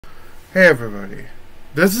Hey everybody,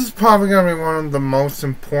 this is probably going to be one of the most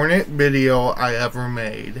important video I ever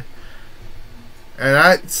made. And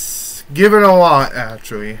that's given a lot,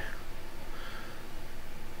 actually.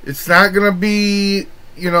 It's not going to be,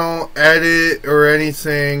 edit or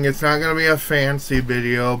anything. It's not going to be a fancy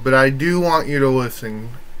video, but I do want you to listen.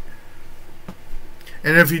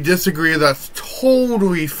 And if you disagree, that's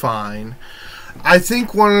totally fine. I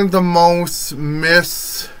think one of the most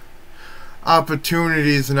missed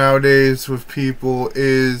opportunities nowadays with people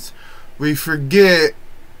is we forget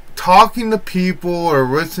talking to people or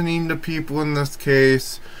listening to people, in this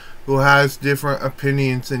case, who has different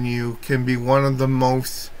opinions than you, can be one of the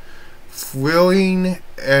most thrilling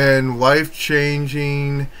and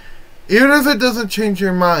life-changing. Even if it doesn't change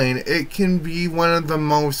your mind, it can be one of the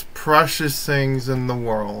most precious things in the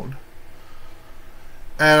world.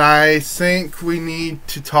 And I think we need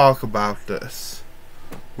to talk about this.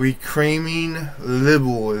 Reclaiming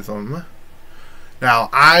liberalism. Now,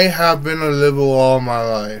 I have been a liberal all my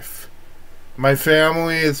life. My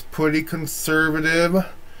family is pretty conservative,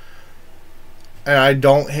 and I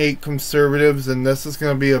don't hate conservatives, and this is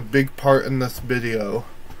going to be a big part in this video.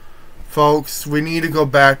 Folks, we need to go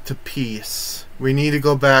back to peace. We need to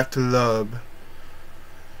go back to love.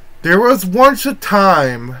 There was once a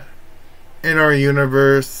time in our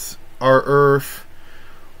universe, our earth,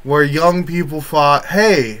 where young people thought,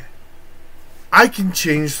 hey, I can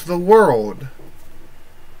change the world.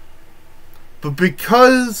 But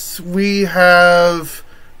because we have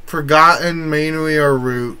forgotten mainly our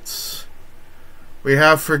roots, we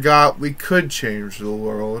have forgot we could change the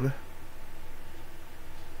world.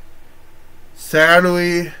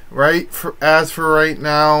 Sadly, as for right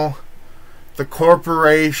now, the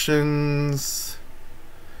corporations,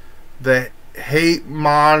 the hate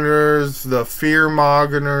monitors, the fear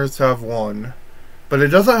mongers have won. But it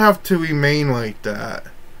doesn't have to remain like that.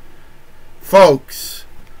 Folks,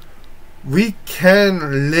 we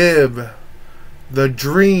can live the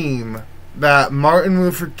dream that Martin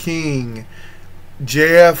Luther King,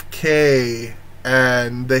 JFK,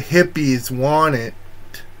 and the hippies wanted.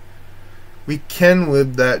 We can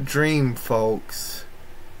live that dream, folks.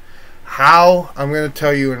 How? I'm going to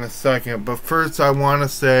tell you in a second. But first I want to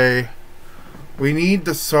say, we need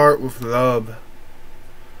to start with love.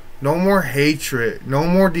 No more hatred. No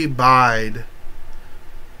more divide.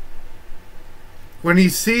 When you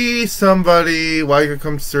see somebody like a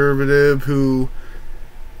conservative who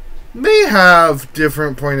may have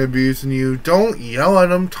different point of views than you, don't yell at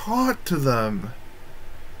them. Talk to them.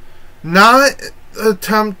 Not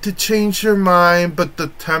attempt to change their mind, but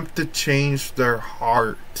attempt to change their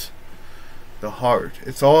heart. The heart.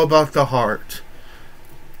 It's all about the heart.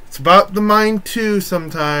 It's about the mind too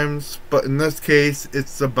sometimes, but in this case,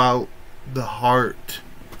 it's about the heart.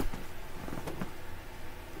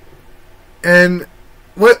 And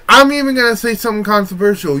what I'm even going to say something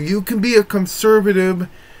controversial. You can be a conservative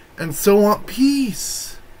and still want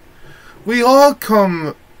peace. We all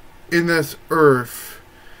come in this earth.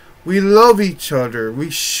 We love each other. We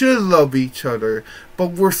should love each other.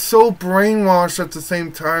 But we're so brainwashed at the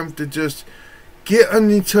same time to just get on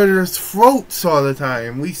each other's throats all the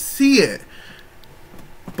time. We see it.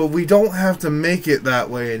 But we don't have to make it that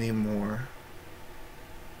way anymore.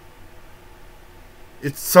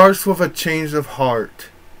 It starts with a change of heart.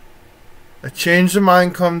 A change of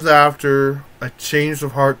mind comes after. A change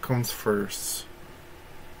of heart comes first.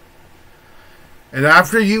 And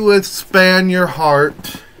after you expand your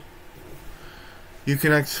heart, you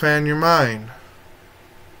can expand your mind.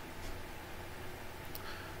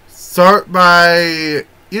 Start by,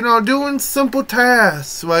 doing simple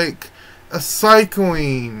tasks like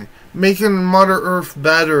cycling, making Mother Earth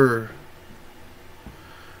better.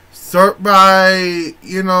 Start by,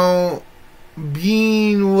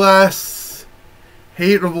 being less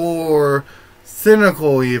hateable or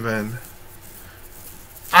cynical even.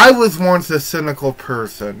 I was once a cynical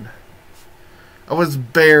person. I was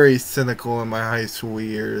very cynical in my high school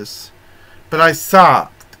years. But I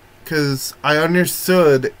stopped because I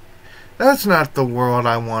understood that's not the world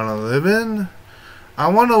I want to live in. I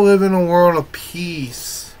want to live in a world of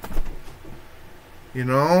peace.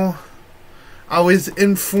 I was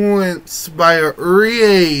influenced by an early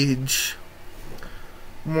age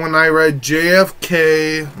when I read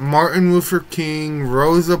JFK, Martin Luther King,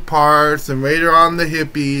 Rosa Parks, and later on the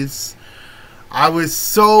hippies. I was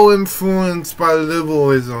so influenced by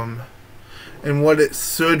liberalism and what it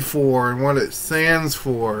stood for and what it stands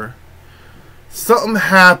for. Something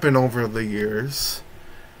happened over the years.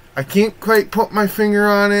 I can't quite put my finger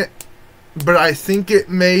on it, but I think it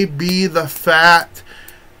may be the fact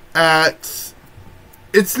at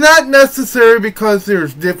It's not necessary because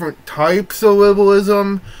there's different types of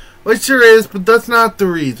liberalism, which there is, but that's not the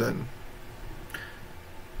reason.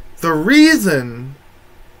 The reason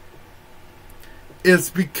is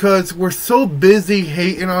because we're so busy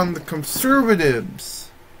hating on the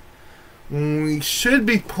conservatives when we should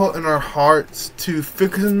be putting our hearts to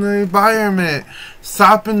fixing the environment,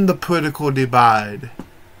 stopping the political divide.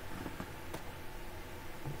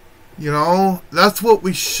 You know, that's what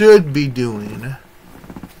we should be doing.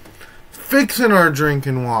 Fixing our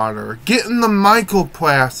drinking water, getting the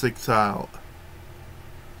microplastics out.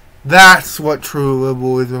 That's what true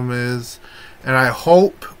liberalism is, and I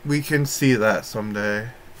hope we can see that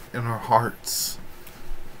someday in our hearts.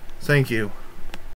 Thank you.